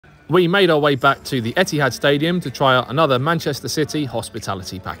We made our way back to the Etihad Stadium to try out another Manchester City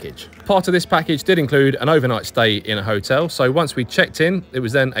hospitality package. Part of this package did include an overnight stay in a hotel, so once we checked in, it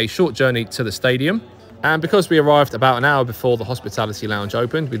was then a short journey to the stadium. And because we arrived about an hour before the hospitality lounge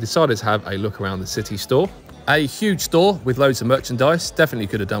opened, we decided to have a look around the City store. A huge store with loads of merchandise, definitely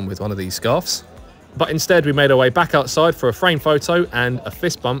could have done with one of these scarves. But instead we made our way back outside for a frame photo and a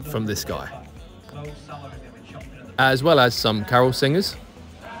fist bump from this guy. As well as some carol singers.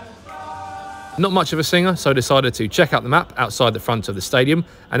 Not much of a singer, so decided to check out the map outside the front of the stadium,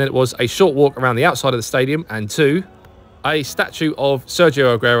 and then it was a short walk around the outside of the stadium and to a statue of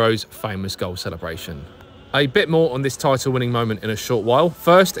Sergio Aguero's famous goal celebration. A bit more on this title-winning moment in a short while.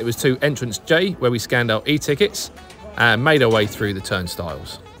 First, it was to entrance J, where we scanned our e-tickets and made our way through the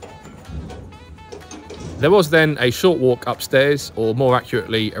turnstiles. There was then a short walk upstairs, or more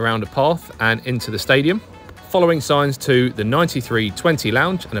accurately around a path and into the stadium, following signs to the 9320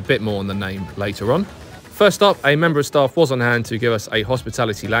 lounge and a bit more on the name later on. First up, a member of staff was on hand to give us a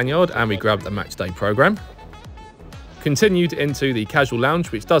hospitality lanyard and we grabbed the match day programme. Continued into the casual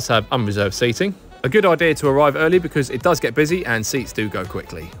lounge, which does have unreserved seating. A good idea to arrive early because it does get busy and seats do go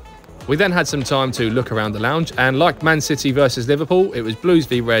quickly. We then had some time to look around the lounge, and like Man City versus Liverpool, it was Blues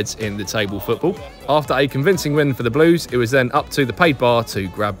v Reds in the table football. After a convincing win for the Blues, it was then up to the paid bar to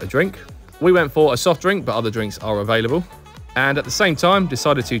grab a drink. We went for a soft drink, but other drinks are available. And at the same time,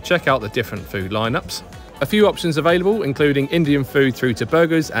 decided to check out the different food lineups. A few options available, including Indian food through to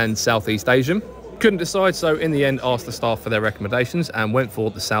burgers and Southeast Asian. Couldn't decide, so in the end asked the staff for their recommendations and went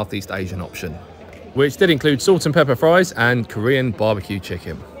for the Southeast Asian option, which did include salt and pepper fries and Korean barbecue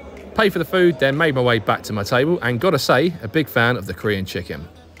chicken. Paid for the food, then made my way back to my table, and gotta say, a big fan of the Korean chicken.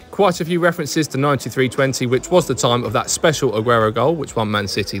 Quite a few references to 93-20, which was the time of that special Aguero goal, which won Man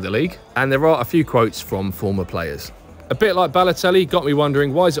City the league. And there are a few quotes from former players. A bit like Balotelli, got me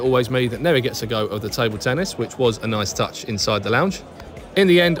wondering, why is it always me that never gets a go of the table tennis, which was a nice touch inside the lounge. In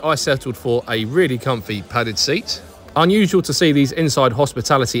the end, I settled for a really comfy padded seat. Unusual to see these inside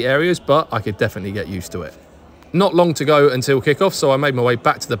hospitality areas, but I could definitely get used to it. Not long to go until kickoff, so I made my way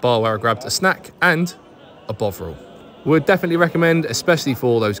back to the bar where I grabbed a snack and a Bovril. Would definitely recommend, especially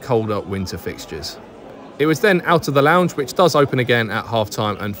for those colder winter fixtures. It was then out of the lounge, which does open again at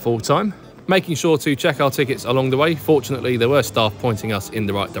half-time and full-time. Making sure to check our tickets along the way. Fortunately, there were staff pointing us in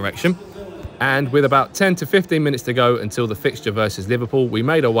the right direction. And with about 10 to 15 minutes to go until the fixture versus Liverpool, we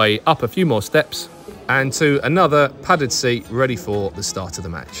made our way up a few more steps and to another padded seat ready for the start of the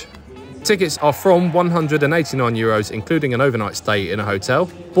match. Tickets are from €189, including an overnight stay in a hotel,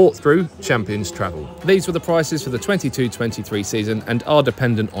 bought through Champions Travel. These were the prices for the 22-23 season and are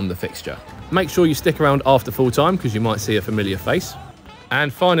dependent on the fixture. Make sure you stick around after full time because you might see a familiar face.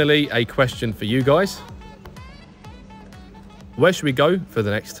 And finally, a question for you guys. Where should we go for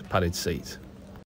the next padded seat?